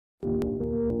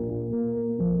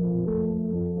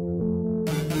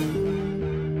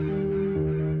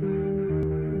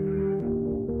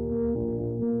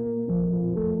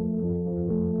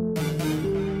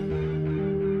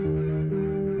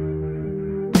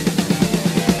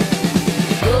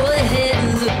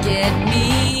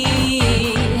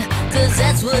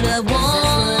what I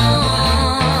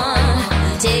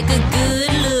want. Take a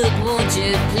good look, won't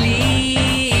you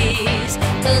please?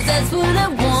 'Cause that's what I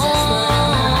want.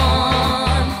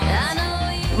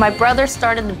 My brother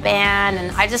started the band,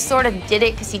 and I just sort of did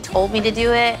it because he told me to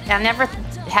do it. I never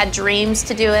had dreams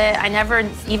to do it. I never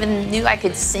even knew I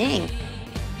could sing.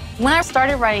 When I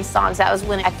started writing songs, that was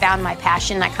when I found my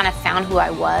passion. I kind of found who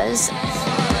I was.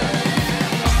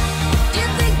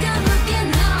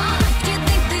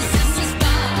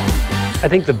 I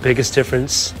think the biggest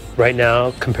difference right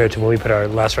now compared to when we put our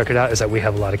last record out is that we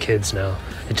have a lot of kids now.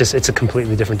 It's a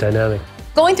completely different dynamic.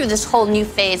 Going through this whole new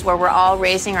phase where we're all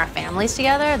raising our families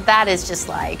together, that is just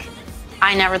like,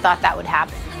 I never thought that would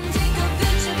happen.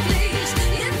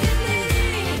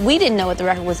 We didn't know what the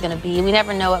record was going to be. We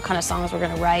never know what kind of songs we're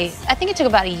going to write. I think it took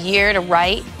about a year to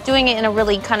write, doing it in a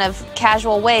really kind of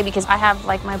casual way because I have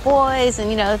like my boys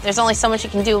and there's only so much you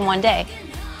can do in one day.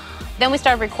 Then we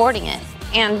started recording it,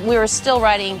 and we were still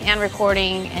writing and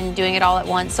recording and doing it all at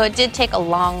once. So it did take a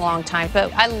long, long time,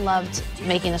 but I loved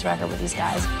making this record with these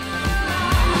guys.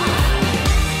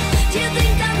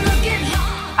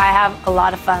 I have a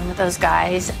lot of fun with those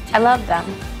guys. I love them.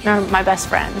 They're my best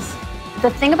friends. The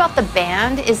thing about the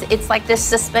band is it's like this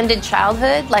suspended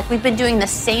childhood. Like we've been doing the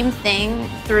same thing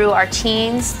through our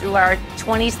teens, through our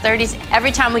 20s, 30s.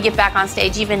 Every time we get back on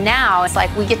stage, even now, it's like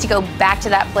we get to go back to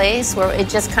that place where it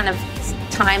just kind of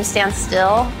time stands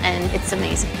still, and it's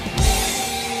amazing.